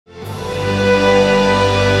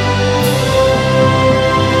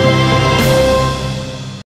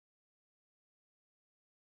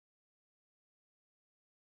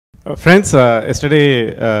Friends,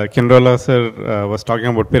 yesterday Kinrola sir was talking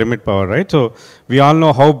about pyramid power, right? So we all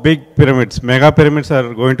know how big pyramids, mega pyramids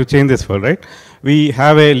are going to change this world, right? We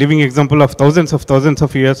have a living example of thousands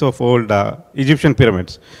of years of old Egyptian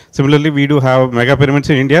pyramids. Similarly, we do have mega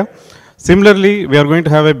pyramids in India. Similarly, we are going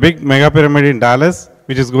to have a big mega pyramid in Dallas,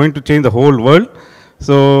 which is going to change the whole world.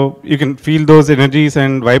 So you can feel those energies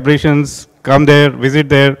and vibrations, come there, visit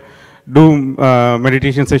there, do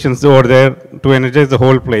meditation sessions over there to energize the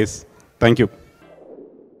whole place. Thank you.